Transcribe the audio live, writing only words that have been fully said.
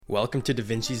Welcome to Da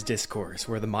Vinci's Discourse,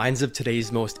 where the minds of today's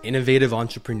most innovative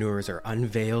entrepreneurs are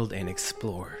unveiled and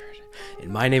explored. And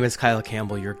my name is Kyle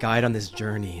Campbell, your guide on this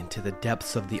journey into the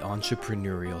depths of the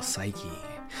entrepreneurial psyche.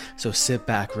 So sit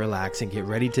back, relax, and get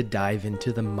ready to dive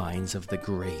into the minds of the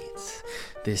greats.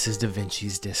 This is Da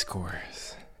Vinci's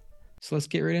Discourse. So let's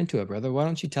get right into it, brother. Why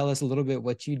don't you tell us a little bit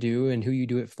what you do and who you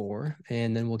do it for,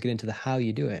 and then we'll get into the how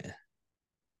you do it.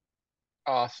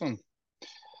 Awesome.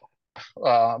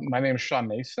 My name is Shawn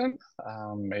Nason.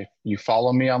 If you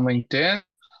follow me on LinkedIn,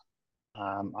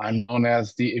 I'm known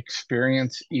as the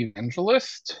Experience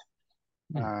Evangelist.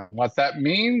 What that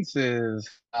means is,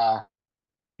 I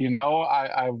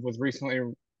was recently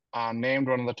named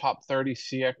one of the top 30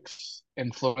 CX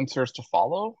influencers to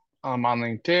follow on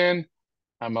LinkedIn.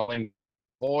 I'm a LinkedIn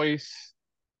voice,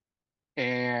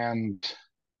 and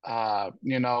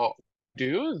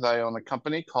do is I own a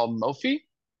company called Mofi.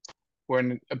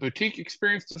 We're a boutique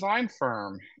experience design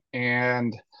firm,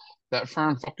 and that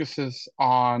firm focuses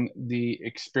on the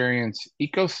experience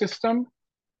ecosystem,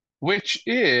 which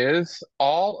is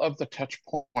all of the touch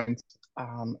points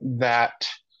that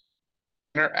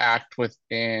interact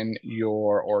within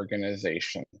your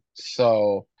organization.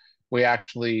 So we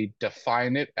actually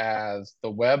define it as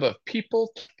the web of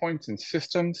people, touch points, and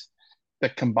systems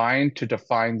that combine to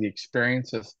define the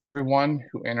experience of everyone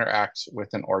who interacts with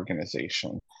an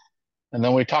organization. And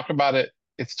then we talk about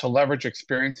it's to leverage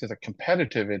experience as a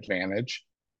competitive advantage,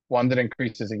 one that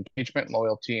increases engagement,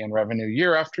 loyalty, and revenue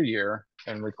year after year,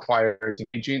 and requires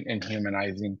engaging and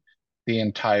humanizing the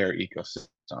entire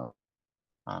ecosystem.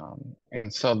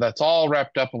 And so that's all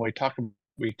wrapped up when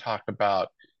we talk about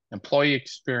employee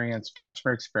experience,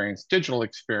 customer experience, digital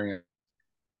experience,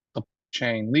 the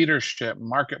chain, leadership,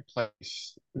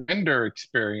 marketplace, vendor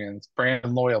experience,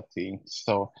 brand loyalty.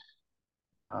 So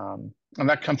and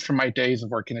that comes from my days of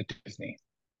working at Disney.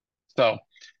 So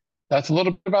that's a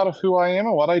little bit about who I am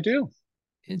and what I do.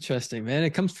 Interesting, man.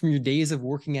 It comes from your days of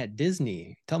working at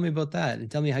Disney. Tell me about that and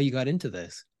tell me how you got into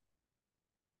this.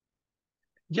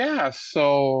 Yeah,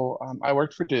 so I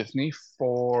worked for Disney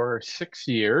for 6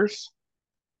 years.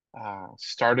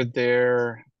 Started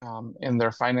there in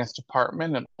their finance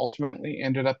department and ultimately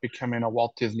ended up becoming a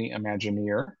Walt Disney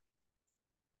Imagineer.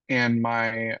 And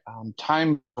my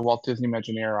time at Walt Disney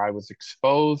Imagineer, I was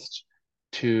exposed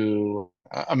to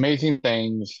amazing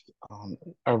things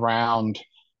around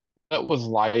what it was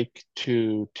like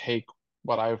to take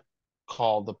what I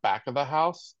call the back of the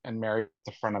house and marry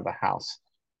the front of the house.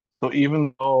 So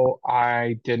even though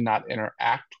I did not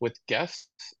interact with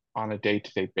guests on a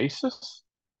day-to-day basis,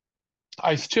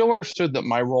 I still understood that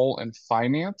my role in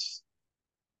finance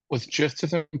was just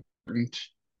as important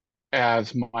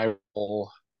as my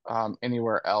role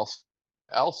anywhere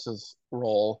else's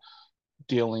role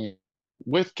dealing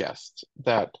with guests.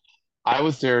 That I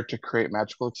was there to create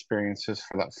magical experiences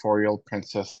for that 4-year-old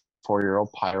princess,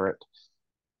 4-year-old pirate,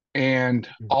 and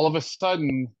all of a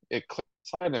sudden it clicked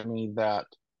inside of me that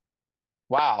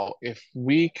wow, if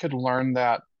we could learn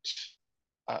that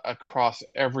across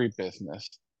every business,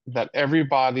 that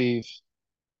everybody's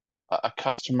a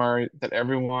customer, that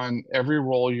every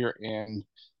role you're in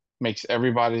makes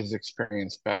everybody's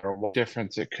experience better, what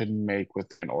difference it could make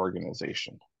with an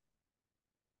organization.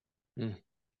 Hmm.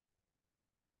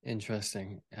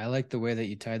 Interesting. I like the way that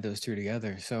you tied those two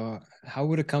together. So, how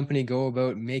would a company go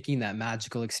about making that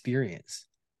magical experience?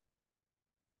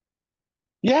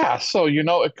 Yeah, so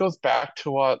it goes back to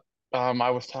what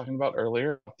I was talking about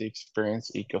earlier, the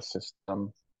experience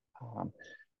ecosystem. Um,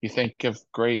 you think of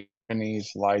great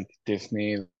companies like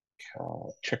Disney,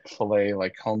 Chick-fil-A,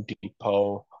 like Home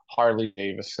Depot, Harley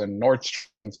Davidson,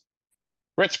 Nordstrom,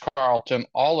 Ritz-Carlton,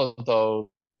 all of those,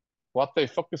 what they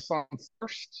focus on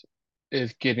first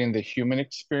is getting the human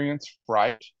experience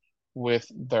right with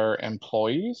their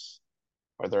employees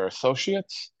or their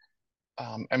associates,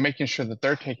 and making sure that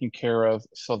they're taken care of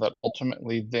so that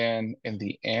ultimately then in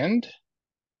the end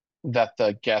that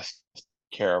the guest is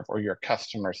taken care of or your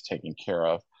customers taken care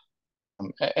of.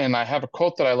 And I have a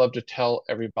quote that I love to tell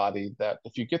everybody that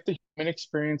if you get the human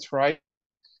experience right,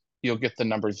 you'll get the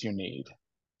numbers you need.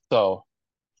 So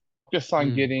focus on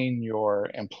Hmm. getting your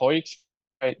employee experience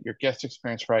right, your guest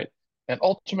experience right, and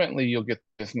ultimately you'll get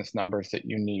the business numbers that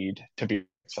you need to be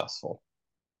successful.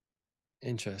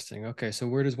 Interesting. Okay, so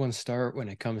where does one start when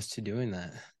it comes to doing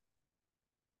that?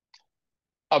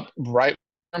 Right,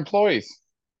 employees.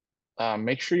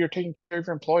 Make sure you're taking care of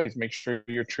your employees. Make sure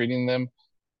you're treating them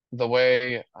the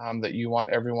way that you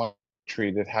want everyone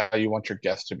treated, how you want your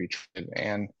guests to be treated.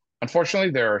 And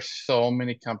unfortunately, there are so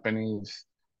many companies,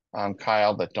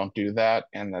 Kyle, that don't do that,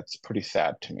 and that's pretty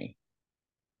sad to me.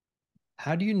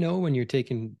 How do you know when you're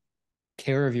taking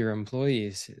care of your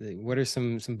employees? What are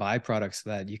some byproducts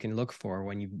that you can look for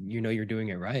when you know you're doing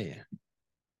it right?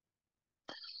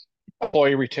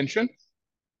 Employee retention,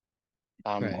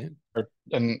 um, Right.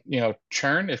 and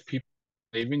churn. If people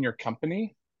leave in your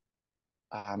company,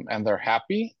 and they're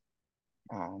happy,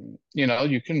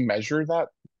 you can measure that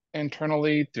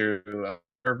internally through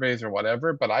surveys or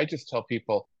whatever. But I just tell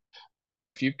people,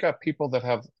 if you've got people that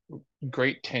have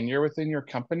great tenure within your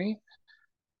company,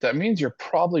 that means you're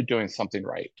probably doing something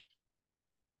right.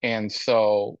 And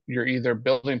so you're either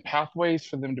building pathways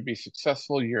for them to be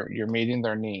successful, you're meeting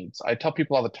their needs. I tell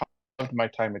people all the time, my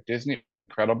time at Disney,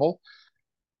 incredible.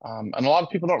 And a lot of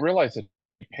people don't realize that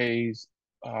it pays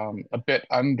a bit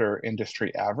under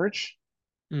industry average.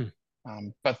 Hmm.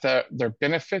 But their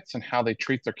benefits and how they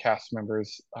treat their cast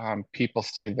members, people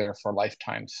stay there for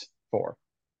lifetimes for.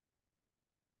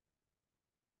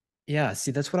 Yeah,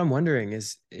 see, that's what I'm wondering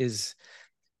is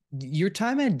your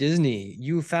time at Disney,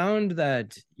 you found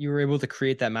that you were able to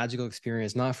create that magical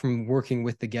experience, not from working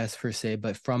with the guests per se,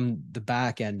 but from the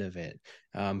back end of it,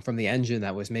 from the engine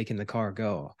that was making the car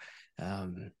go,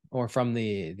 or from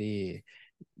the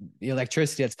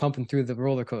electricity that's pumping through the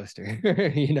roller coaster.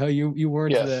 You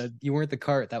weren't Yes. the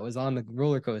cart that was on the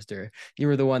roller coaster. You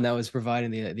were the one that was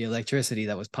providing the electricity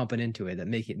that was pumping into it that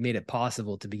made it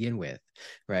possible to begin with,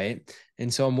 right?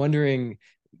 And so I'm wondering,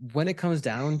 when it comes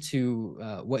down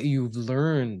to what you've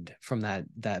learned from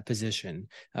that position,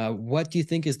 what do you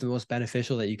think is the most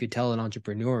beneficial that you could tell an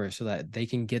entrepreneur so that they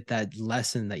can get that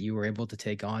lesson that you were able to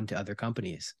take on to other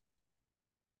companies?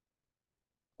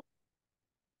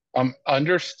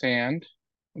 Understand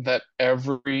that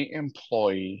every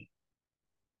employee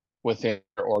within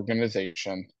your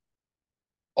organization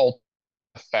ultimately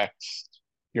affects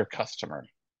your customer.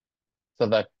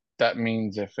 So that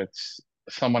means if it's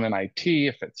someone in IT,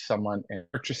 if it's someone in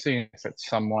purchasing, if it's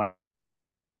someone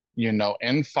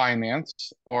in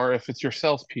finance, or if it's your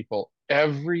salespeople,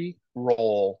 every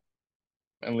role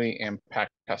really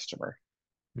impact customer.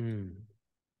 Hmm.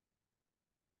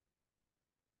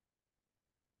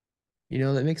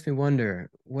 That makes me wonder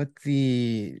what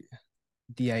the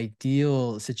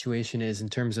ideal situation is in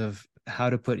terms of how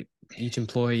to put each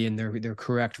employee in their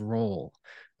correct role.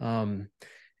 Um,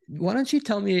 why don't you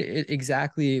tell me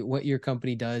exactly what your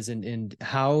company does and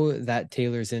how that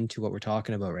tailors into what we're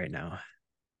talking about right now?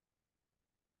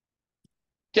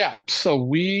 Yeah, so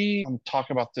we talk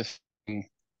about this thing,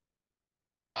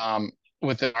 um,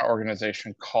 within our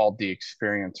organization called the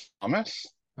Experience Promise,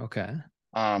 Okay.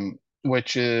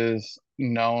 which is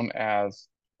known as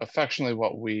affectionately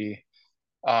what we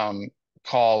um,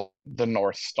 call the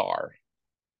North Star.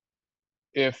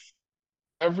 If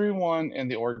everyone in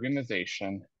the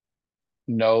organization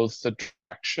knows the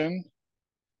direction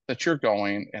that you're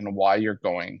going and why you're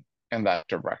going in that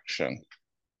direction,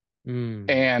 Mm,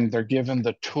 and they're given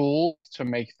the tools to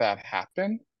make that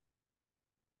happen,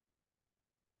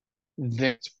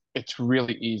 then it's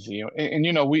really easy.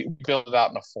 And we build it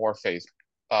out in a four-phase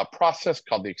process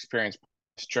called the experience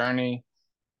journey.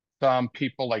 Some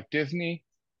people like Disney,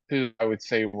 who I would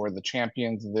say were the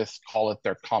champions of this, call it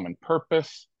their common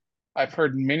purpose. I've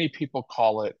heard many people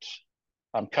call it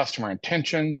customer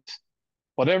intentions,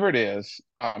 whatever it is.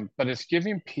 But it's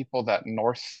giving people that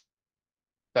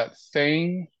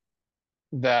thing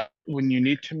that when you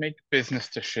need to make business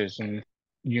decisions,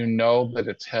 you know that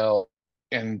it's held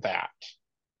in that.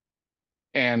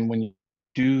 And when you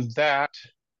do that,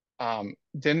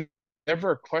 then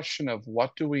never a question of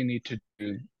what do we need to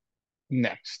do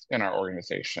next in our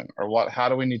organization, or how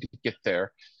do we need to get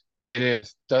there. It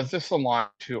is, does this align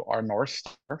to our North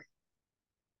Star?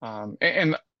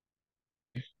 And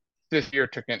this year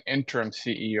took an interim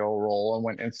CEO role and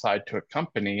went inside to a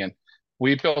company, and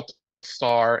we built a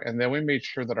star, and then we made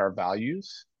sure that our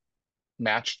values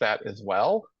matched that as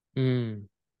well. mm.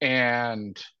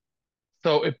 And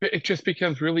so it just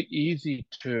becomes really easy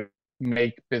to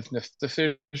make business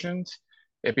decisions.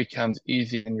 It becomes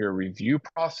easy in your review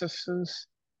processes,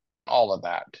 all of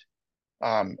that.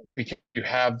 Because you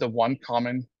have the one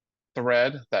common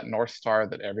thread, that North Star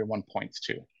that everyone points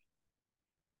to.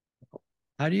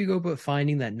 How do you go about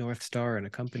finding that North Star in a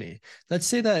company? Let's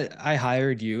say that I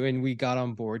hired you and we got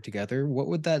on board together. What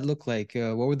would that look like?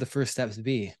 What would the first steps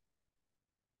be?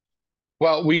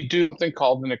 Well, we do something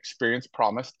called an Experience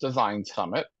Promise Design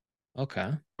Summit.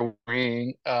 Okay. We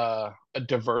bring a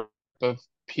diverse of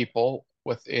people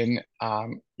within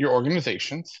your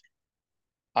organizations,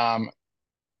 um,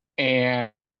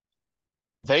 and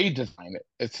they design it.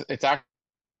 It's actually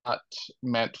not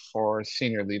meant for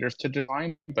senior leaders to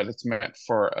design, but it's meant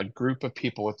for a group of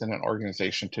people within an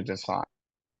organization to design.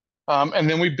 And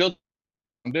then we build.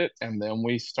 it, and then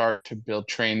we start to build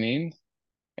training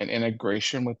and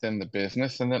integration within the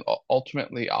business, and then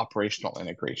ultimately operational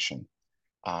integration.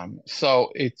 So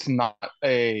it's not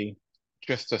a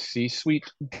just a C-suite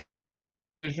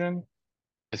decision.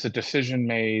 It's a decision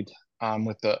made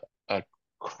with a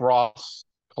cross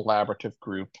collaborative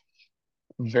group,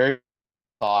 very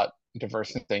thought,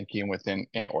 diverse in thinking within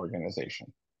an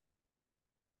organization.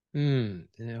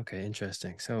 Okay,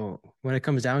 interesting. So when it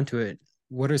comes down to it,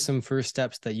 what are some first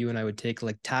steps that you and I would take,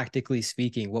 like tactically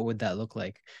speaking, what would that look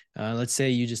like? Let's say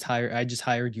I just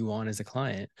hired you on as a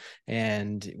client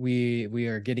and we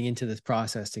are getting into this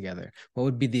process together. What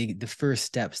would be the first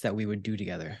steps that we would do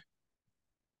together?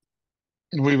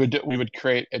 We would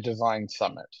create a design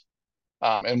summit,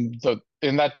 and the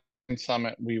in that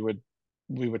summit we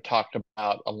would talk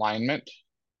about alignment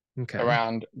Okay.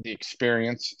 around the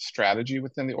experience strategy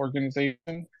within the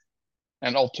organization,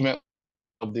 and ultimately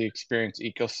the experience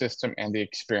ecosystem and the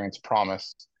experience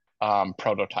promise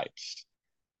prototypes.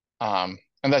 And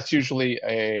that's usually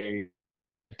a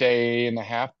day and a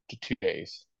half to 2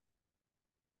 days.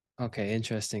 Okay,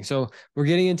 interesting. So we're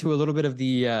getting into a little bit of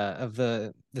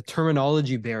the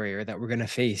terminology barrier that we're going to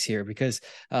face here because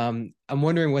I'm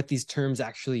wondering what these terms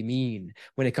actually mean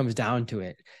when it comes down to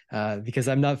it, because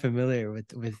I'm not familiar with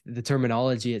the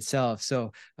terminology itself.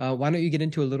 So why don't you get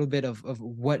into a little bit of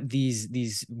what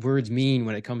these words mean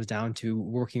when it comes down to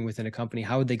working within a company?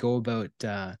 How would they go about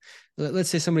let's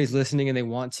say somebody's listening and they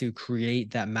want to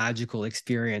create that magical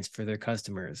experience for their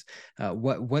customers.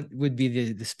 What would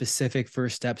be the specific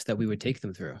first steps that we would take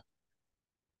them through?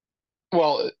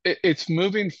 Well, it's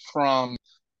moving from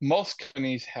most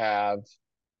companies have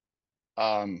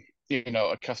a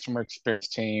customer experience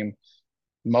team,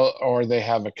 or they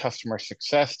have a customer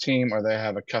success team, or they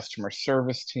have a customer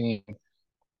service team.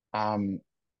 Um,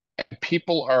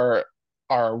 People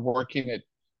are working at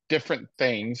different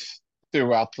things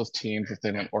throughout those teams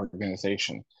within an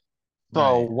organization.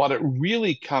 So Right. what it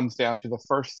really comes down to, the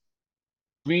first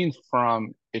moving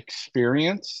from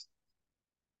experience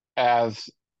as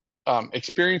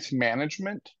experience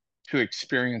management to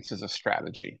experience as a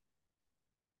strategy.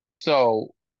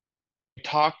 So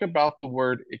talk about the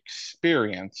word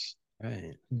experience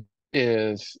Right.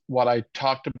 is what I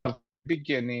talked about at the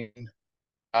beginning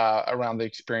around the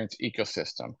experience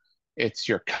ecosystem. It's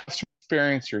your customer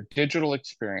experience, your digital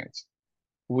experience.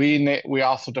 We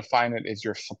also define it as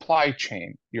your supply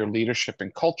chain, your leadership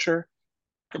and culture,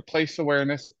 marketplace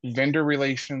awareness, vendor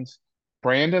relations,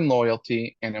 brand and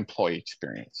loyalty, and employee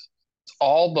experience.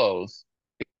 All those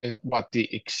is what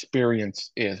the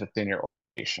experience is within your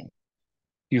organization.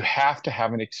 You have to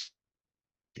have an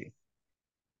experience.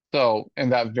 So,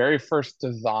 in that very first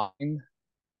design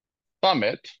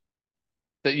summit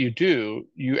that you do,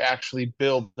 you actually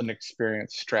build an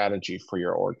experience strategy for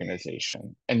your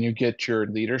organization and you get your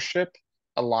leadership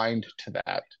aligned to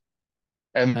that.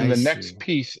 And then I the next see.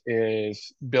 piece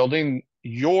is building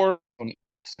your own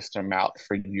system out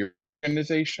for your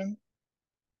organization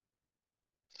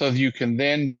so you can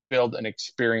then build an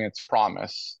experience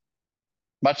promise,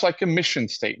 much like a mission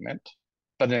statement,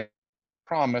 but a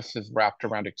promise is wrapped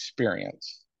around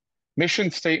experience. Mission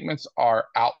statements are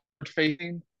outward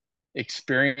facing,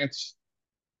 experience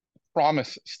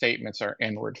promise statements are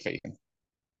inward facing.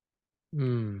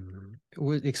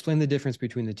 Explain the difference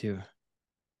between the two.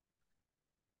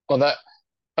 Well, that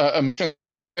a mission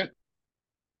statement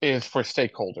is for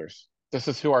stakeholders. This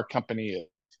is who our company is.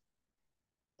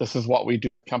 This is what we do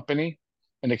company.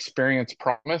 An experience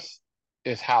promise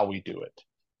is how we do it.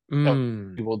 And what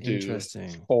we will do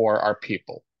Interesting. for our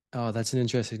people. Oh, that's an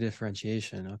interesting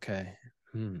differentiation. Okay.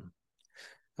 Hmm.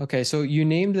 Okay, so you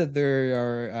named that there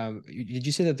are, did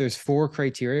you say that there's four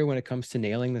criteria when it comes to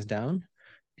nailing this down?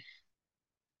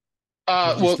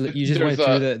 Well, You just there's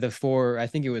went through a the four, I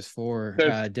think it was four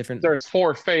there's different. there's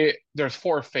four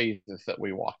phases that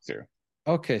we walk through.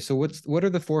 Okay, so what are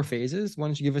the four phases? Why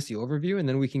don't you give us the overview and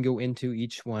then we can go into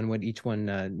each one, what each one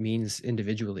means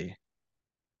individually.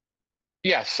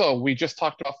 Yeah, so we just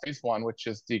talked about phase one, which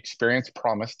is the Experience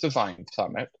Promise Design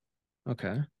Summit.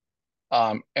 Okay.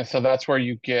 And so that's where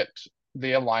you get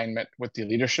the alignment with the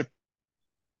leadership,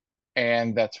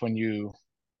 and that's when you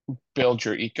build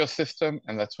your ecosystem,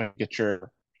 and that's when you get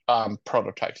your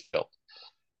prototypes built.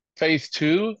 Phase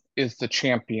two is the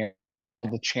Champions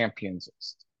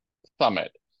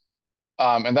Summit.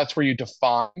 And that's where you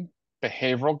define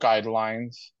behavioral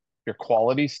guidelines, your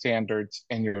quality standards,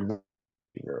 and your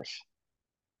leaders.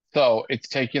 So it's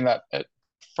taking that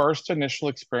first initial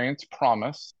experience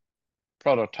promise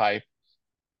prototype,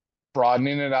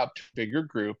 broadening it out to a bigger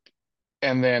group,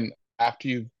 and then after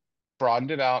you've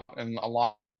broadened it out and a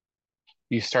lot,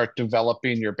 You start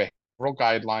developing your behavioral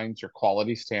guidelines, your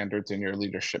quality standards, and your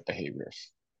leadership behaviors.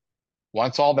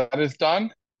 Once all that is done,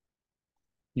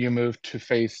 you move to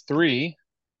phase three,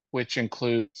 which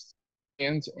includes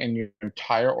in your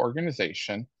entire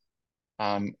organization.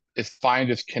 Is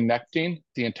defined as connecting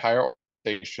the entire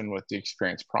organization with the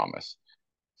experience promise.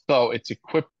 So it's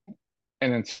equipping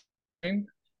and inspiring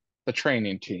the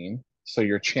training team. So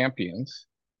your champions,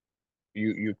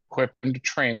 you equip them to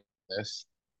train this,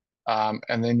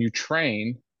 and then you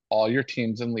train all your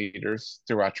teams and leaders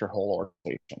throughout your whole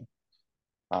organization.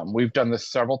 We've done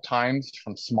this several times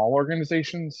from small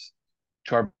organizations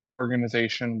to our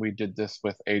organization. We did this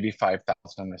with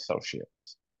 85,000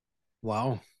 associates.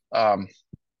 Wow. Um,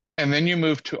 and then you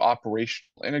move to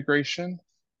operational integration,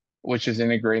 which is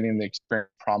integrating the experience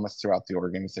promise throughout the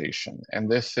organization. And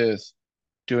this is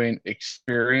doing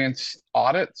experience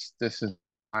audits. This is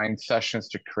 9 sessions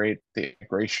to create the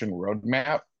integration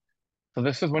roadmap. So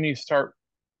this is when you start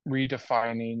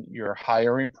redefining your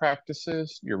hiring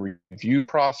practices, your review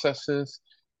processes,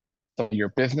 so your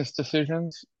business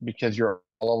decisions, because you're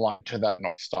all aligned to that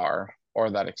North Star or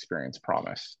that experience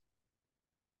promise.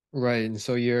 Right. And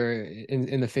so you're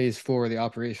in the phase four, the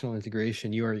operational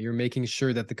integration, you're making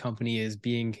sure that the company is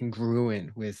being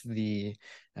congruent with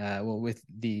with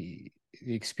the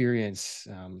experience.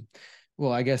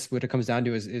 Well, I guess what it comes down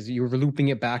to is you're looping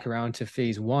it back around to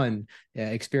phase one,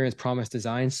 experience promise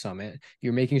design summit.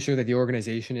 You're making sure that the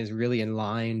organization is really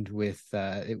aligned with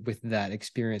that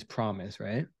experience promise,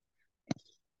 right?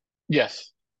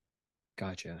 Yes.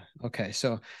 Gotcha. Okay,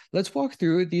 so let's walk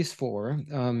through these four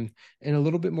in a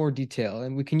little bit more detail,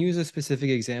 and we can use a specific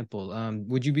example.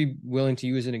 Would you be willing to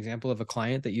use an example of a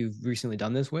client that you've recently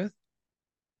done this with?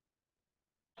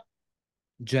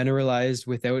 Generalized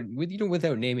without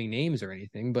naming names or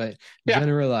anything, but Yeah.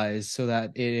 generalized so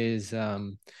that it is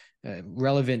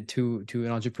relevant to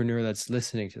an entrepreneur that's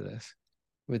listening to this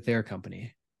with their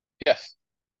company. Yes.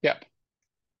 Yep.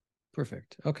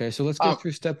 Perfect. Okay, so let's go Um,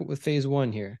 through step with phase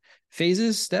one here.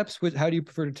 Phases, steps, how do you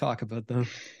prefer to talk about them?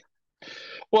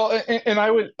 well, and I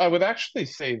would actually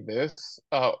say this,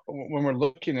 when we're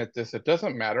looking at this, it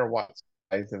doesn't matter what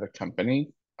size of the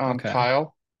company, Okay.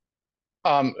 Kyle.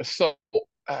 So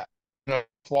uh,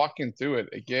 walking through it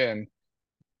again,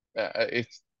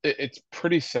 it's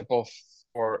pretty simple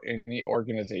for any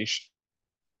organization.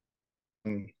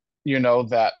 You know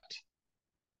that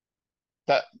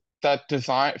that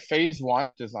design phase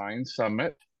one design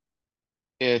summit,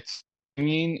 it's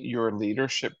bringing your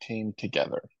leadership team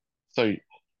together. So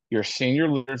your senior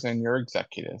leaders and your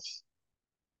executives,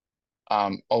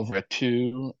 over a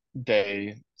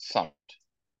 2-day summit.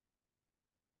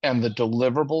 And the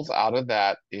deliverables out of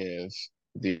that is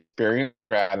the experience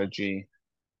strategy,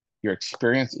 your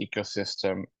experience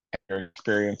ecosystem, and your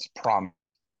experience promise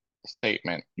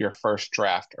statement, your first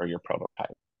draft or your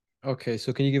prototype. Okay,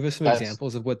 so can you give us some That's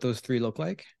examples of what those three look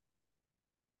like?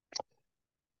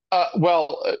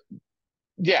 well,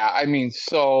 yeah. I mean,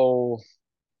 so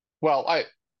well,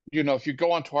 if you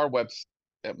go onto our website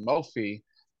at Mophie,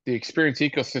 the experience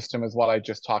ecosystem is what I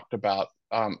just talked about,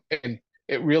 and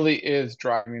it really is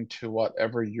driving to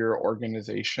whatever your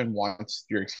organization wants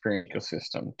your experience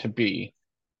ecosystem to be.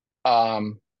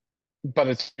 Um, but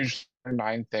it's usually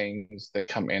 9 things that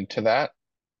come into that.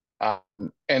 Um,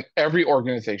 and every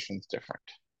organization is different,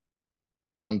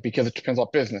 because it depends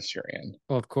what business you're in.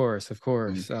 Well, of course, of Um,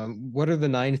 course. What are the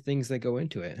nine things that go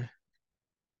into it?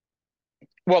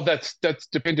 well, that's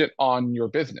dependent on your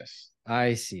business.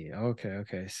 I see. Okay,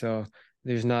 okay. So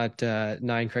there's not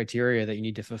nine criteria that you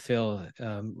need to fulfill.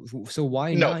 So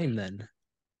why No, nine then?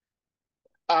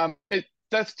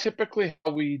 that's typically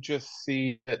how we just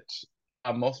see that.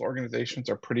 Most organizations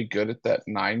are pretty good at that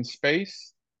 9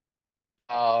 space,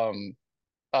 um,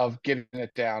 of getting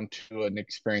it down to an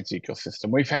experience ecosystem.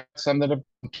 We've had some that have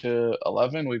gone to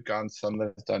 11. We've gone some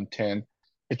that have done 10.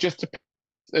 It just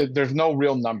depends. There's no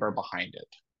real number behind it.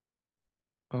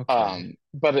 Okay.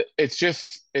 But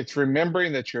it's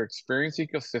remembering that your experience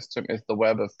ecosystem is the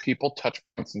web of people, touch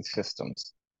points, and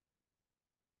systems.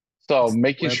 So It's the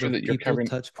making web sure of that you're people, covering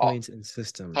touch all points, and touch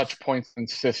systems. points and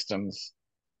systems,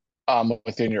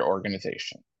 within your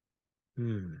organization.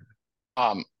 Hmm.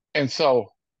 Um, and so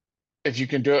if you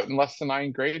can do it in less than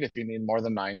 9, great. If you need more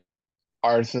than 9,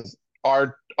 ours is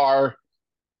our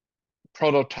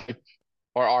prototype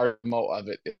or our demo of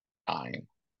it is 9.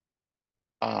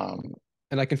 Um,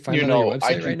 And I can find that on your I website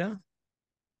right can, now?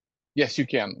 yes, you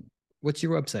can. What's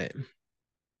your website?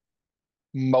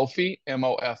 Mofi,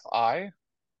 MOFI.co.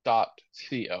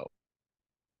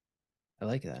 I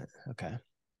like that. Okay.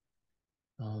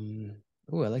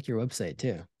 Oh, I like your website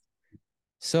too.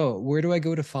 So where do I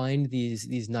go to find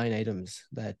these 9 items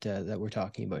that we're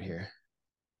talking about here?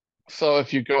 So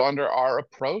if you go under our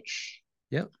approach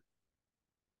Yep.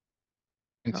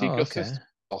 and Oh, okay. ecosystem,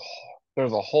 oh,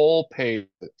 there's a whole page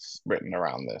that's written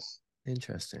around this.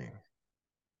 Interesting.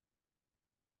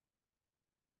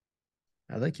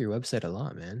 I like your website a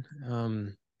lot,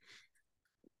 man.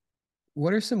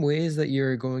 What are some ways that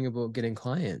you're going about getting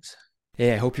clients?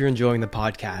 Hey, I hope you're enjoying the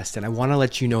podcast, and I want to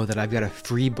let you know that I've got a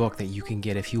free book that you can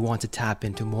get if you want to tap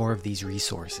into more of these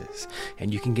resources.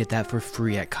 And you can get that for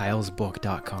free at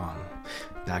kylesbook.com.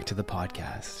 Back to the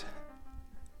podcast.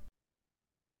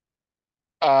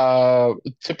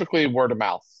 Typically word of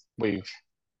mouth. We've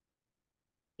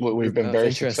Word of been mouth, very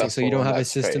interesting. So you successful don't in have a that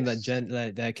system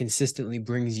space. that consistently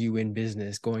brings you in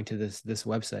business going to this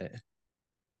website.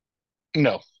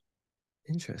 No.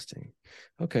 Interesting.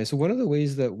 Okay, so one of the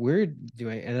ways that we're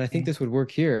doing, and I think this would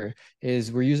work here,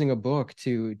 is we're using a book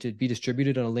to be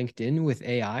distributed on LinkedIn with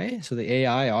AI. So the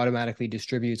AI automatically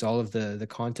distributes all of the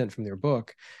content from their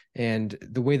book, and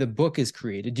the way the book is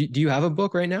created. Do you have a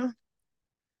book right now?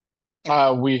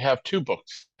 We have two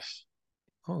books.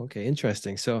 Oh, okay,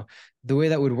 interesting. So the way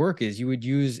that would work is you would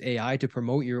use AI to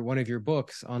promote your one of your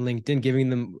books on LinkedIn,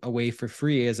 giving them away for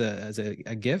free as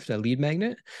a gift, a lead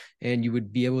magnet, and you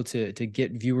would be able to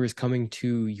get viewers coming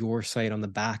to your site on the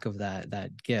back of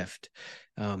that gift.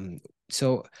 Um,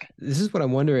 so this is what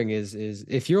I'm wondering is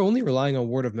if you're only relying on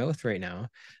word of mouth right now,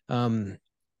 um,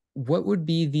 what would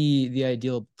be the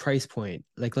ideal price point?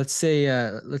 Like let's say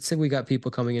we got people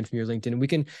coming in from your LinkedIn and we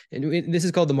can this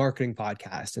is called the marketing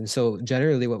podcast. And so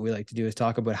generally what we like to do is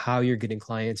talk about how you're getting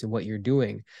clients and what you're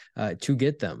doing to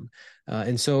get them.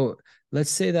 And so let's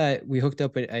say that we hooked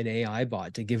up an AI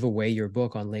bot to give away your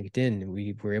book on LinkedIn. And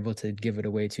we were able to give it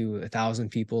away to 1,000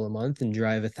 people a month and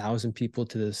drive 1,000 people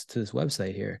to this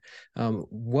website here.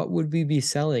 What would we be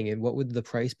selling and what would the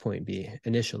price point be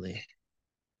initially?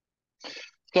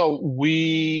 So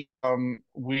we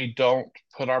don't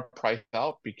put our price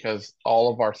out because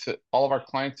all of our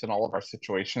clients and all of our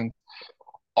situations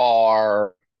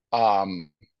are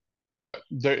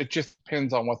there. It just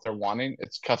depends on what they're wanting.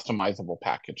 It's customizable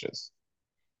packages.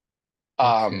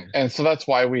 Okay. And so that's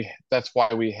why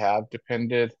we have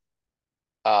depended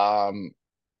um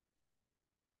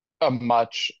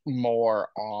much more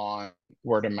on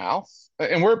word of mouth.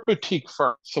 And we're a boutique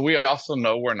firm, so we also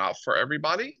know we're not for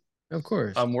everybody. Of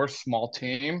course. We're a small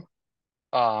team.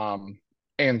 Um,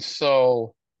 and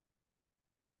so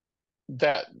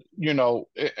that,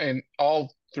 and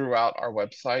all throughout our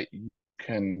website, you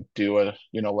can do it,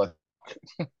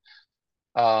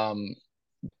 um,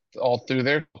 all through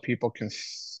there, people can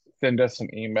send us an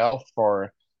email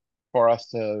for us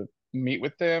to meet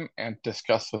with them and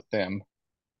discuss with them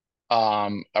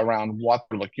around what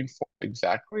they're looking for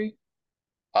exactly.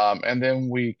 And then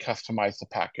we customize the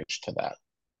package to that.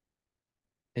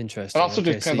 It Interesting. also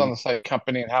Okay, so depends on you, the site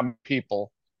company and how many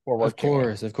people we're of working with.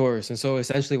 course, of course. And so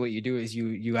essentially what you do is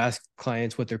you ask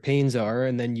clients what their pains are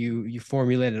and then you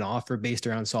formulate an offer based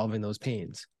around solving those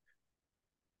pains.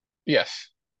 Yes.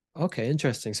 Okay,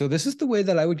 interesting. So this is the way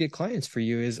that I would get clients for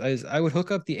you is I would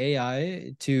hook up the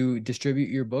AI to distribute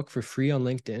your book for free on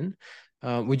LinkedIn.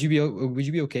 Would you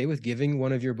be okay with giving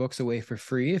one of your books away for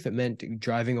free if it meant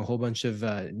driving a whole bunch of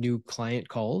new client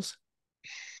calls?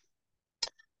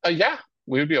 Yeah,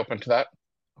 we would be open to that.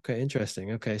 Okay,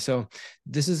 interesting. Okay, so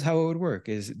this is how it would work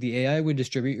is the AI would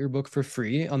distribute your book for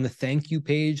free. On the thank you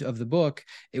page of the book,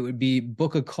 it would be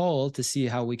book a call to see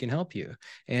how we can help you.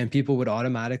 And people would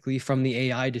automatically from the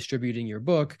AI distributing your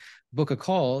book a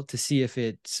call to see if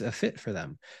it's a fit for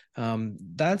them.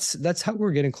 That's how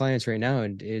we're getting clients right now,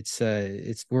 and it's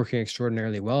working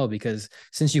extraordinarily well because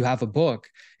since you have a book,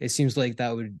 it seems like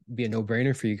that would be a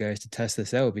no-brainer for you guys to test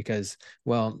this out because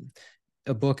well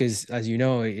a book is, as you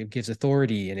know, it gives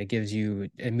authority and it gives you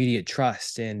immediate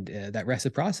trust and that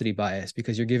reciprocity bias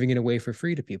because you're giving it away for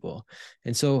free to people.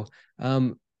 And so,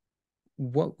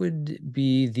 what would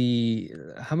be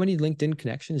how many LinkedIn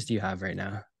connections do you have right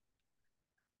now?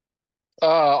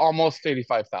 Almost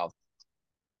 85,000.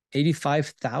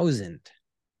 85,000.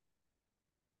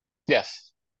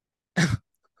 Yes.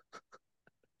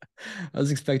 I was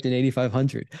expecting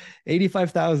 8,500.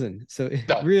 85,000. So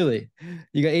No. really,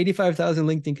 you got 85,000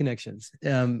 LinkedIn connections,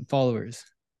 followers.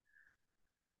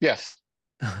 Yes.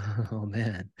 Oh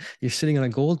man, you're sitting on a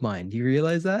gold mine. Do you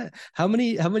realize that? How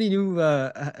many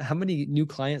new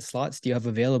client slots do you have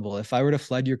available? If I were to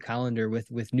flood your calendar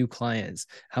with new clients,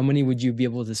 how many would you be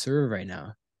able to serve right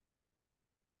now?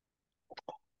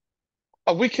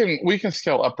 We can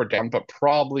scale up or down, but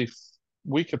probably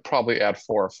we could probably add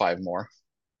four or five more.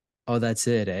 Oh, that's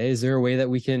it, eh? Is there a way that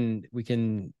we can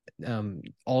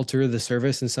alter the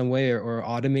service in some way, or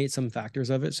automate some factors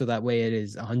of it so that way it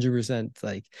is 100%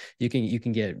 like you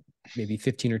can get maybe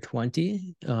 15 or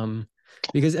 20?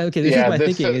 Because okay, this is Yeah, my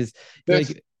thinking is this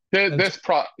like uh, this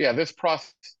pro yeah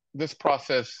this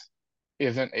process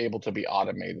isn't able to be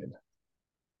automated.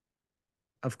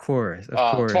 of As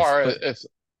course, far but as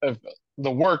if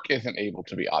the work isn't able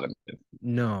to be automated.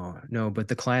 no, but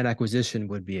the client acquisition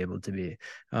would be able to be.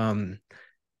 Um,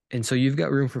 And so you've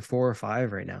got room for four or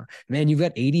five right now. Man, you've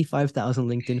got 85,000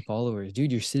 LinkedIn followers.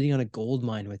 Dude, you're sitting on a gold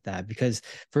mine with that because,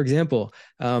 for example,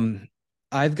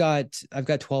 I've got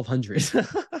 1,200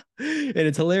 and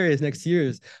it's hilarious next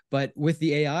year's. But with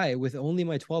the AI, with only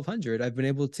my 1,200, I've been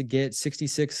able to get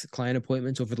 66 client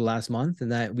appointments over the last month,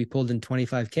 and that we pulled in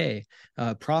 25K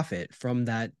profit from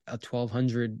that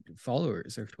 1,200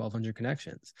 followers or 1,200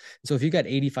 connections. So if you got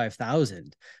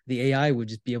 85,000, the AI would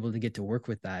just be able to get to work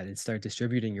with that and start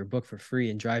distributing your book for free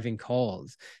and driving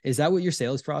calls. Is that what your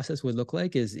sales process would look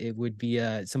like? Is it would be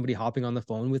somebody hopping on the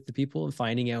phone with the people and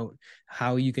finding out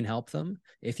how you can help them,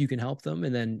 if you can help them,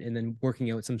 and then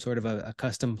working out some sort of a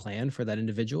custom plan for that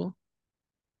individual?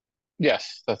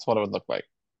 Yes, that's what it would look like.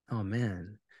 Oh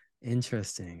man,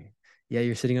 interesting. Yeah,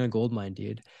 you're sitting on a gold mine,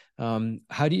 dude.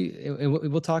 How do you? And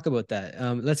we'll talk about that.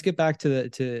 Let's get back to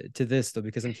to this though,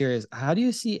 because I'm curious. How do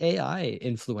you see AI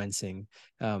influencing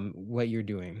what you're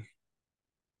doing?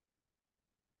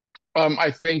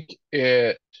 I think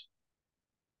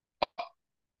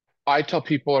I tell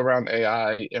people around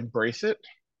AI, embrace it,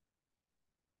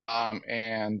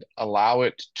 and allow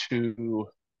it to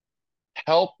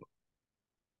help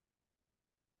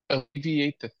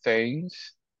alleviate the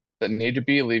things that need to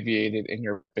be alleviated in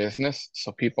your business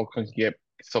so people can get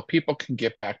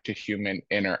back to human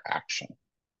interaction.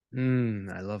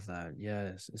 I love that.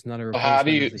 Yes, it's not a So how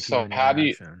do replacement of you the so human how do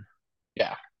you interaction.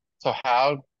 yeah. So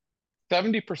how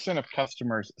 70% of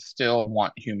customers still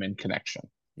want human connection.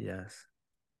 Yes.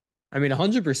 I mean,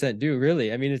 100% do,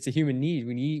 really. I mean, it's a human need.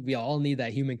 We all need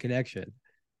that human connection.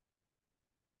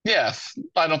 Yes,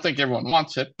 I don't think everyone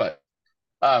wants it,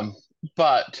 um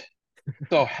but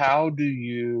so how do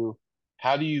you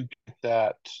get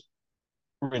that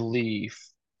relief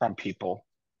from people?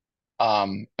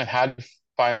 And how do you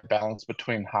find a balance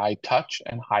between high touch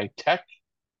and high tech,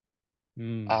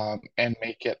 Mm, and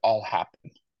make it all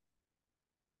happen?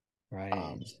 right.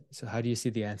 Um, So how do you see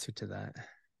the answer to that?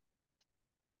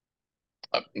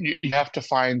 you have to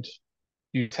find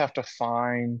you just have to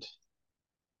find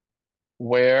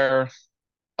where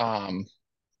um,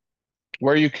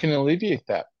 where you can alleviate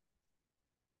that.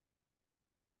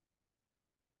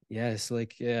 Yes,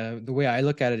 like the way I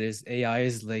look at it is AI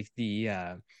is like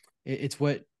it's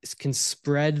what can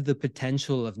spread the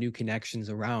potential of new connections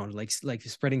around, like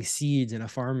spreading seeds in a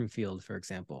farming field, for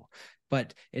example.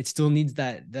 But it still needs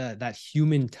that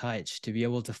human touch to be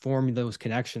able to form those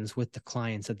connections with the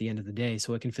clients at the end of the day,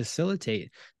 so it can facilitate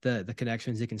the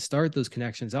connections. It can start those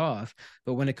connections off,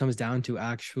 but when it comes down to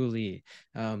actually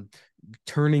um,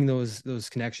 turning those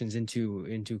connections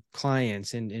into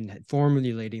clients and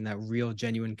formulating that real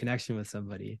genuine connection with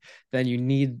somebody, then you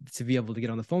need to be able to get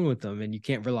on the phone with them, and you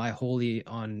can't rely wholly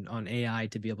on AI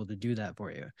to be able to do that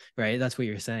for you, right? That's what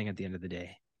you're saying at the end of the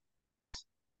day.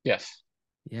 Yes.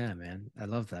 Yeah, man. I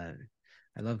love that.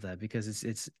 I love that because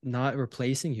it's not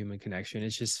replacing human connection.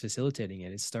 It's just facilitating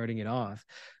it. It's starting it off.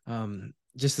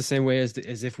 Just the same way as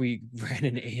if we ran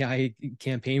an AI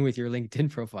campaign with your LinkedIn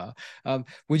profile.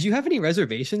 Would you have any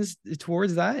reservations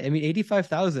towards that? I mean,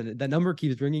 85,000, that number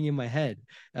keeps ringing in my head.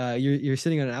 You're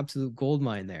sitting on an absolute gold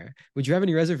mine there. Would you have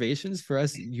any reservations for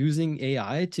us using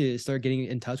AI to start getting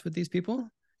in touch with these people,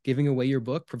 giving away your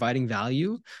book, providing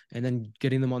value, and then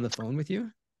getting them on the phone with you?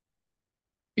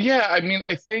 Yeah, I mean,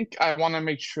 I think I want to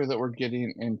make sure that we're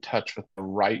getting in touch with the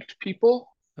right people,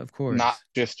 Of not course.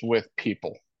 just with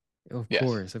people. Of Yes.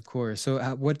 course, of course. So,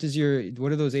 what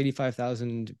do those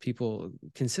 85,000 people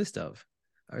consist of?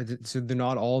 So they're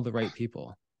not all the right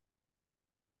people.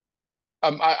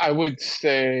 I would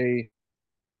say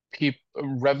people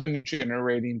revenue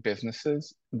generating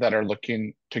businesses that are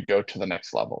looking to go to the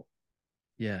next level.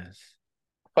 Yes.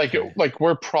 Like Okay. like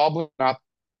we're probably not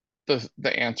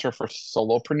the answer for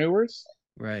solopreneurs.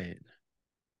 Right.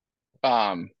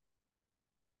 Um,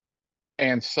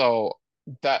 and so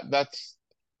that's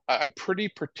I'm pretty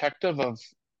protective of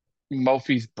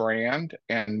Mofi's brand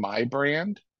and my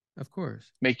brand, Of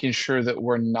course. making sure that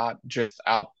we're not just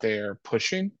out there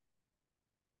pushing,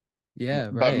 Yeah,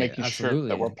 but right. making sure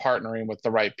that we're Absolutely. partnering with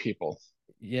the right people.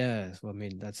 Yeah, well, I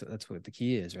mean, that's what the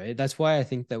key is, right? That's why I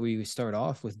think that we start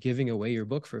off with giving away your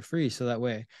book for free, so that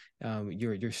way,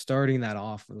 you're starting that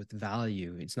off with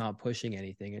value. It's not pushing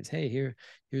anything. It's, hey,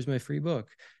 here's my free book,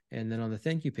 and then on the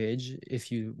thank you page,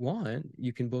 if you want,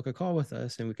 you can book a call with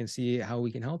us, and we can see how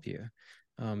we can help you.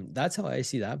 That's how I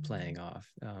see that playing off.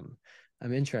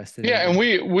 I'm interested Yeah, and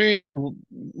in.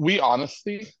 we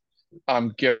honestly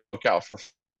give a book out for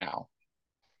free now.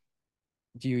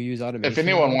 Do you use If automation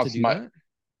at anyone all to wants do my that?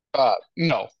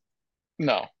 no,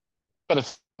 no. But if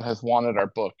someone has wanted our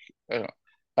book,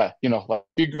 like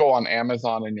you go on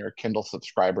Amazon and you're a Kindle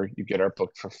subscriber, you get our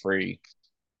book for free.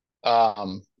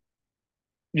 Um,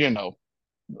 you know,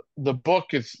 the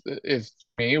book is to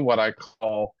me what I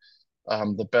call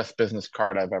the best business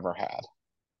card I've ever had.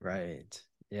 Right.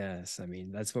 Yes. I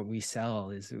mean, that's what we sell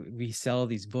is we sell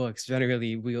these books.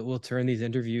 Generally, we'll turn these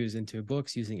interviews into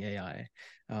books using AI.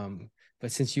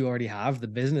 But since you already have the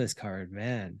business card,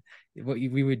 man,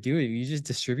 we would do, you just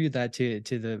distribute that to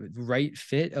the right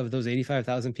fit of those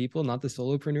 85,000 people, not the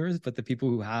solopreneurs, but the people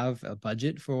who have a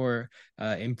budget for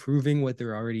improving what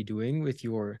they're already doing with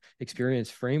your experience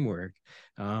framework.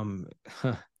 Um,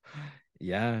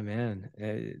 yeah, man,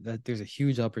 that there's a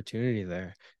huge opportunity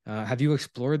there. Have you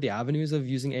explored the avenues of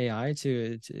using AI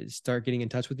to start getting in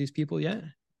touch with these people yet?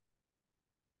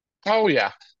 Oh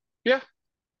yeah, yeah,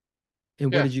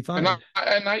 And what yeah. did you And I find?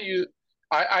 and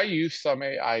I use some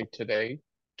AI today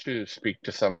to speak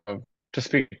to to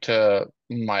speak to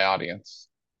my audience.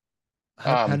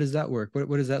 How Um, does that work? What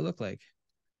does that look like?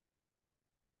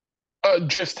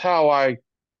 just how I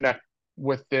connect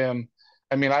with them.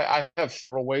 I mean, I have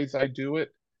several ways I do it.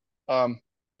 Um,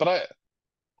 but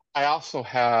I also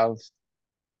have,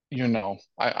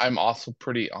 I'm also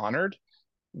pretty honored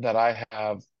that I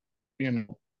have,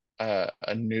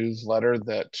 a newsletter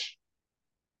that,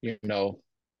 you know,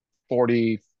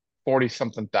 40 40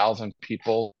 something thousand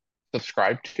people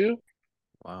subscribe to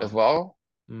as Wow. well.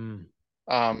 Mm.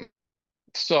 Um,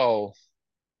 so,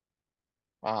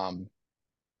 um,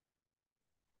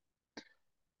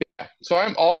 so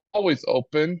I'm always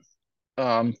open,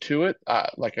 to it.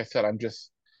 Like I said,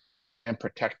 I'm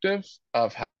protective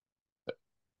of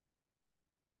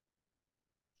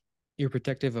You're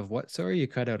protective of what? Sorry, you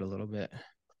cut out a little bit.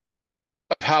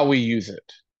 how we use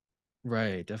it.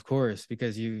 Right, of course,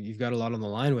 because you've got a lot on the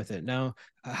line with it. Now,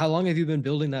 how long have you been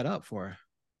building that up for?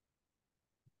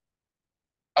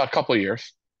 A couple of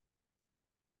years.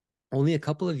 Only a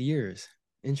couple of years.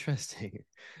 Interesting.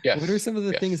 What are Yes, some of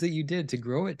the things yes. that you did to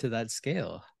grow it to that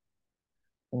scale?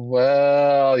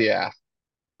 Well, yeah.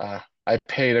 I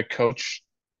paid a coach,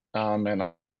 and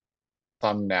a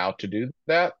son now to do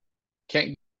that. Can't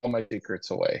give all my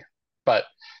secrets away, but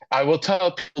I will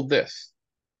tell people this: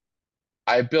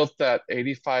 I built that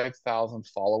 85,000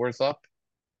 followers up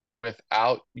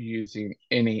without using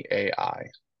any AI.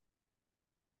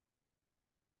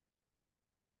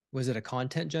 Was it a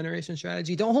content generation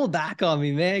strategy? Don't hold back on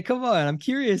me, man. Come on. I'm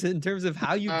curious in terms of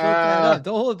how you built that Uh, up.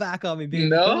 Don't hold back on me, baby.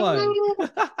 Come on.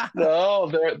 no,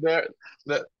 no,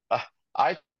 that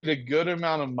I paid a good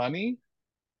amount of money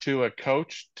to a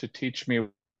coach to teach me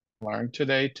learn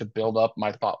today to build up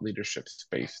my thought leadership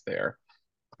space there.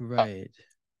 Uh, Right.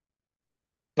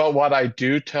 but what I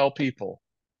do tell people,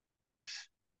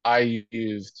 I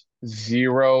used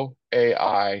zero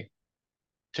AI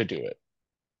to do it.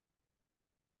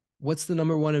 What's the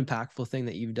number one impactful thing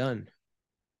that you've done?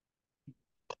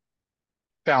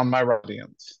 Found my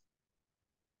audience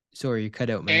Sorry, you cut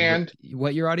out, man. and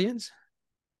What your audience?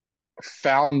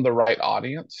 found the right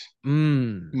audience,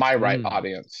 Mm, my right mm,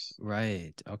 audience.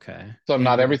 right. Okay. So And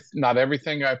what? not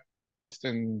everything I post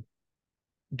and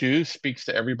do speaks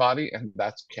to everybody, and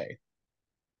that's okay.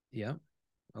 Yeah.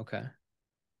 Okay.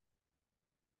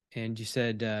 And you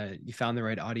said you found the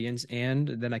right audience, and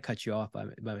then I cut you off by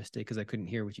mistake because I couldn't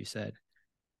hear what you said.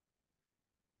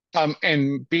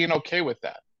 And being okay with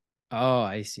that. Oh,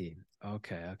 I see.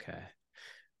 Okay. Okay.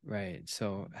 Right.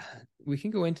 So we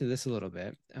can go into this a little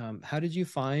bit. How did you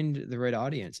find the right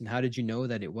audience and how did you know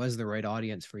that it was the right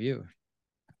audience for you?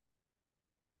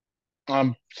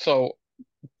 So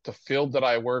the field that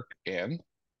I work in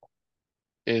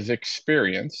is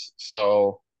experience.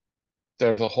 So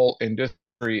there's a whole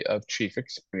industry of chief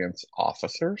experience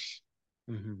officers.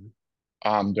 Hmm.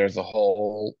 There's a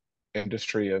whole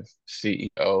industry of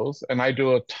CEOs, and I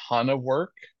do a ton of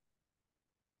work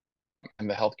in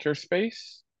the healthcare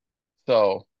space.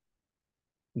 So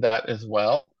that as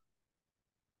well,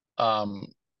 um,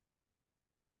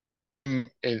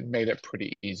 it made it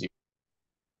pretty easy.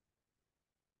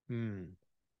 Hmm.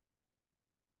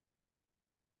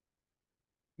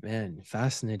 Man,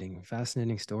 fascinating,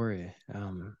 fascinating story.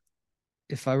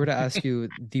 If I were to ask you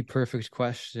the perfect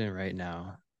question right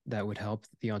now that would help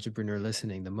the entrepreneur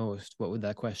listening the most, what would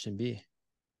that question be?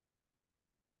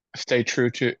 Stay true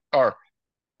to, or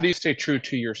how do you stay true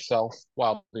to yourself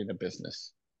while building a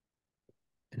business?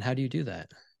 And how do you do that?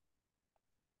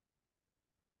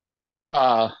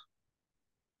 Uh,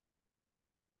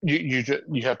 you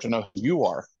have to know who you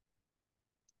are.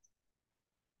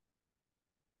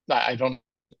 I don't.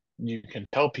 You can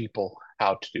tell people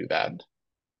how to do that,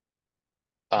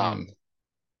 um,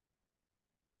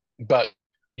 Mm. but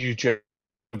you just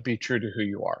be true to who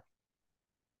you are.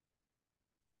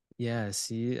 Yeah,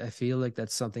 see, I feel like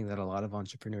that's something that a lot of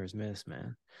entrepreneurs miss,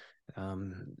 man.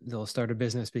 They'll start a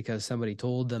business because somebody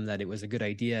told them that it was a good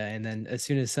idea, and then as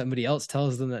soon as somebody else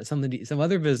tells them that some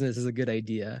other business is a good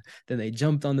idea, then they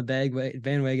jumped on the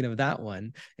bandwagon of that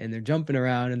one, and they're jumping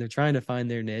around and they're trying to find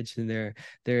their niche, and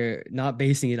they're not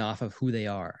basing it off of who they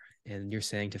are. And you're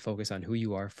saying to focus on who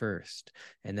you are first,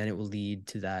 and then it will lead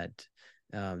to that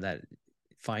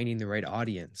finding the right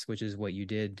audience, which is what you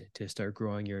did to start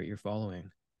growing your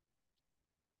following.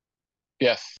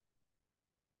 Yes.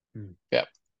 Hmm. Yeah.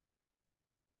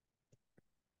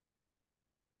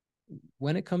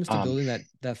 When it comes to Um, building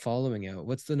that following out,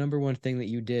 what's the number one thing that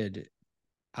you did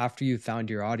after you found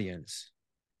your audience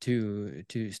to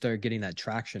start getting that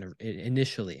traction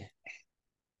initially?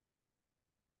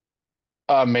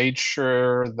 made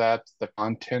sure that the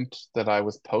content that I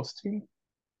was posting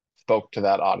spoke to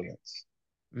that audience.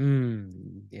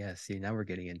 Yeah, see, now we're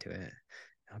getting into it.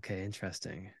 Okay,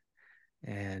 interesting.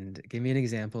 And give me an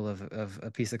example of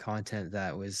a piece of content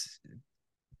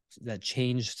that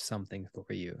changed something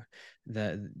for you,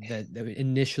 that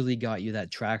initially got you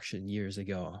that traction years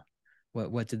ago.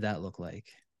 What did that look like?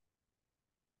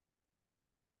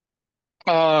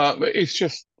 It's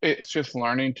just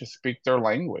learning to speak their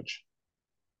language.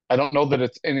 I don't know that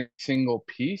it's any single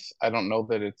piece. I don't know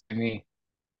that it's any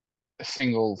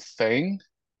single thing.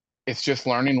 It's just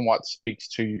learning what speaks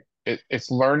to you. It's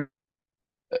learn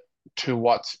to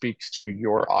what speaks to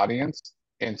your audience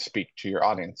and speak to your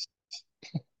audience.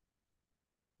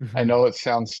 I Mhm. know it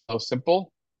sounds so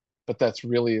simple, but that's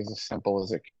really as simple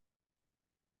as it can.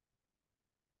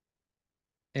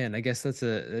 And I guess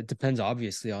it depends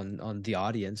obviously on the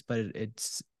audience, but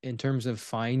it's in terms of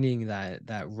finding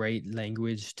that right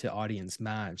language to audience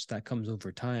match that comes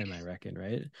over time, I reckon,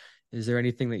 right? Is there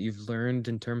anything that you've learned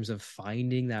in terms of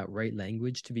finding that right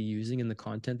language to be using in the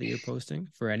content that you're posting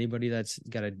for anybody that's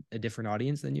got a different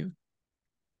audience than you?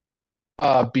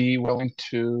 Be willing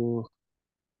to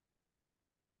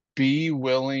be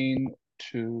willing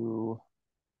to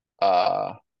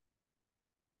uh,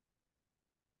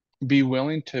 be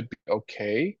willing to be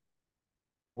okay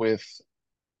with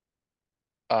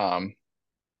um,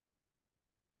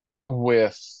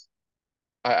 with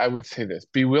I would say this: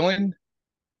 be willing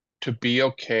to be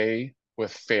okay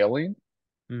with failing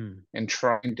Mm, and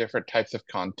trying different types of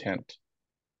content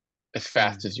as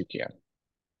fast mm. as you can,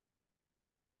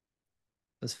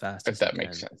 As fast if as you that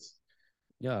makes can. sense.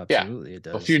 Yeah, Yeah. absolutely it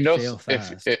If does. you know, Fail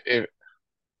fast. if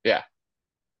yeah,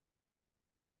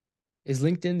 Is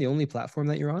LinkedIn the only platform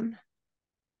that you're on?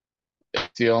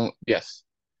 it's the only, yes,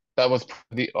 that was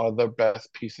the other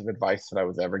best piece of advice that I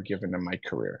was ever given in my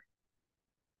career.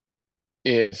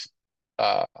 Is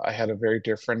I had a very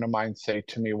dear friend of mine say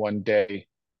to me one day,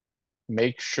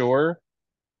 make sure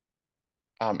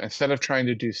instead of trying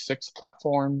to do six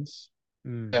platforms,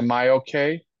 Mm, am I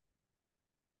okay?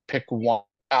 Pick one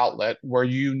outlet where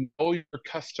you know your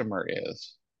customer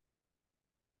is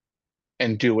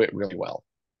and do it really well.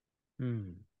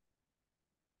 mm,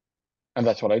 And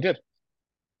that's what I did.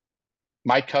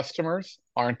 My customers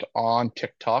aren't on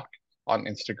TikTok, on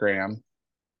Instagram.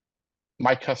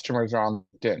 My customers are on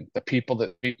LinkedIn. The people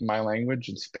that speak my language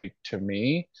and speak to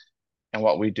me and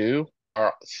what we do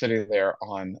are sitting there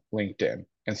on LinkedIn.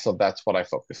 And so that's what I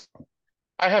focus on.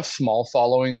 I have small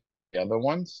following the other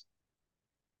ones,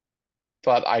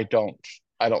 but I don't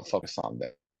focus on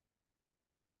them.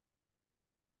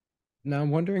 Now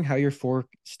I'm wondering how your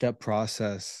four-step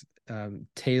process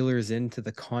tailors into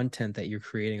the content that you're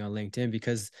creating on LinkedIn,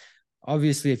 because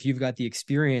obviously if you've got the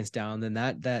experience down, then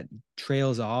that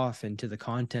trails off into the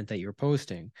content that you're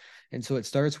posting. And so it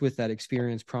starts with that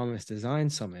experience promise design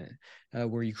summit,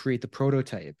 where you create the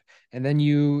prototype, and then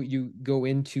you go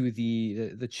into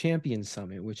the champion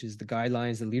summit, which is the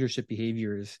guidelines, the leadership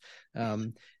behaviors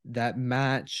um, that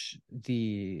match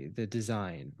the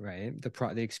design, right?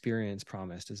 The experience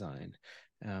promise design.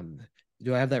 um,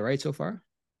 do I have that right so far?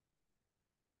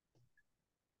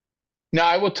 Now,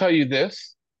 I will tell you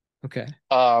this. Okay.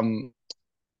 Um,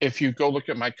 if you go look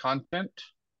at my content,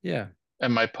 Yeah.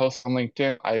 in my posts on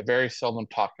LinkedIn, I very seldom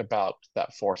talk about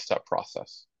that four-step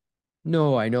process.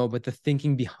 No, I know, but the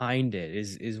thinking behind it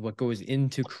is what goes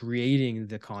into creating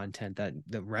the content that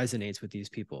resonates with these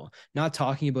people. Not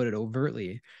talking about it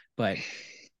overtly, but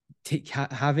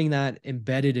having that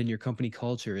embedded in your company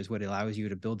culture is what allows you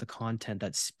to build the content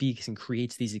that speaks and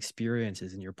creates these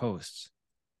experiences in your posts.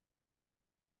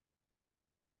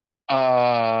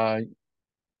 Uh,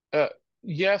 uh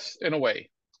yes, in a way.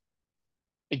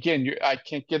 Again, I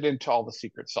can't get into all the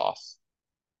secret sauce.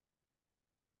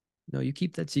 No, you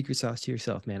keep that secret sauce to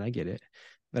yourself, man. I get it.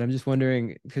 But I'm just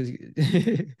wondering because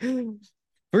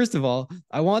first of all,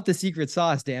 I want the secret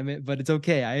sauce, damn it, but it's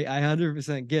okay. I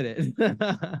 100% get it.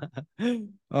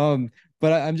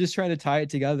 But I'm just trying to tie it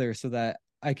together so that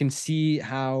I can see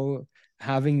how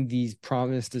having these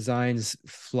promise designs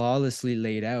flawlessly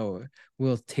laid out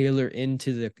will tailor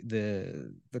into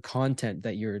the content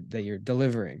that you're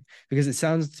delivering. Because it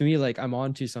sounds to me like I'm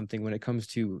onto something when it comes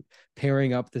to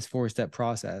pairing up this four-step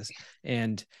process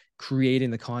and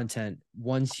creating the content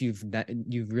once you've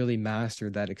really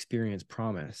mastered that experience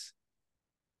promise.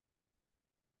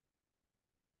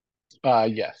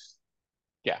 Yes.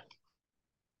 Yeah.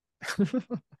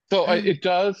 So it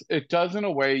does in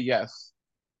a way, yes.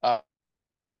 Uh,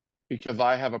 because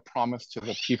I have a promise to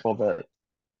the people that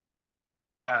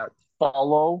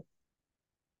follow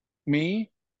me,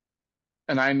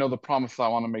 and I know the promise I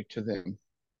want to make to them.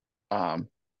 Um,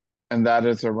 and that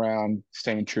is around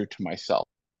staying true to myself.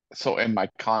 So in my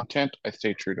content, I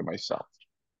stay true to myself.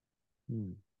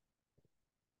 Hmm.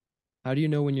 How do you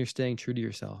know when you're staying true to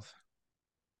yourself?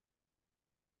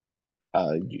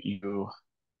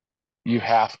 You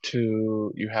have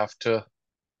to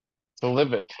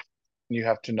live it. You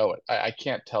have to know it. I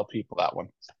can't tell people that one.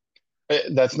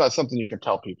 That's not something you can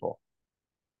tell people.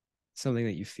 Something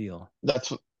that you feel.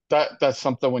 That's that's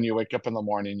something when you wake up in the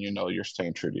morning, you know you're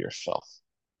staying true to yourself.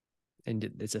 And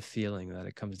it's a feeling that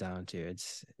it comes down to.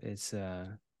 It's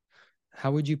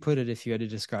how would you put it if you had to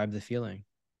describe the feeling?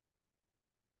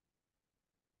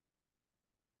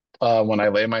 When I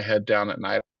lay my head down at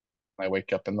night, when I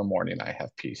wake up in the morning, I have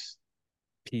peace.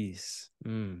 Peace.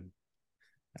 I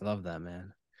love that,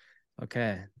 man.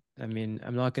 Okay. I mean,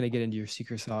 I'm not going to get into your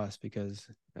secret sauce because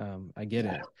I get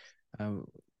Yeah. it.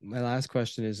 My last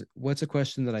question is, what's a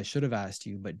question that I should have asked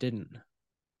you but didn't?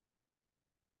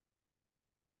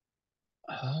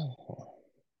 Oh.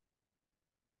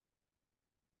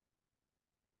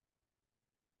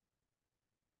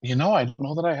 I don't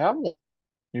know that I have one.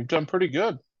 You've done pretty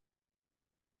good.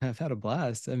 I've had a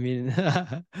blast. I mean,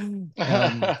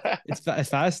 it's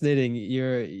fascinating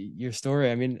your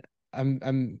story. I mean,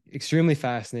 I'm extremely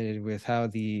fascinated with how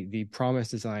the promise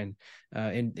design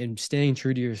and staying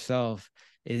true to yourself.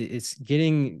 It's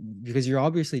getting because you're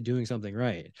obviously doing something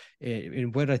right.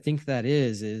 And what I think that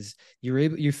is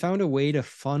you found a way to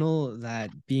funnel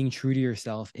that being true to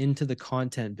yourself into the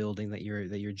content building that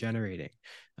you're generating.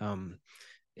 Um,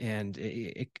 and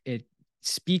it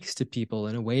speaks to people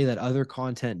in a way that other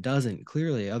content doesn't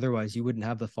clearly, otherwise you wouldn't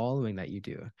have the following that you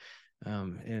do.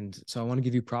 And so I want to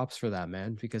give you props for that,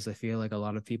 man, because I feel like a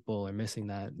lot of people are missing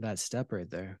that step right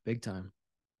there big time.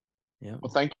 Yeah.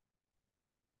 Well,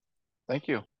 thank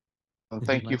you, and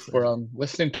thank My you for pleasure.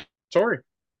 listening to the story.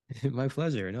 My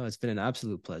pleasure. No, it's been an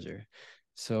absolute pleasure.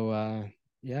 So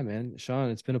yeah, man,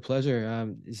 Shawn, it's been a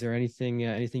pleasure. Is there anything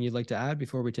you'd like to add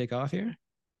before we take off here?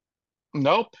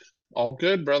 Nope, all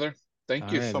good, brother. Thank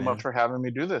All you right, so much man. for having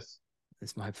me do this.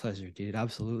 It's my pleasure, dude.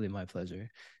 Absolutely my pleasure.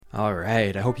 All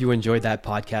right. I hope you enjoyed that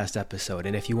podcast episode.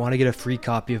 And if you want to get a free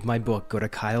copy of my book, go to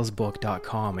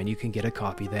kylesbook.com and you can get a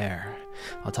copy there.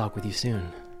 I'll talk with you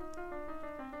soon.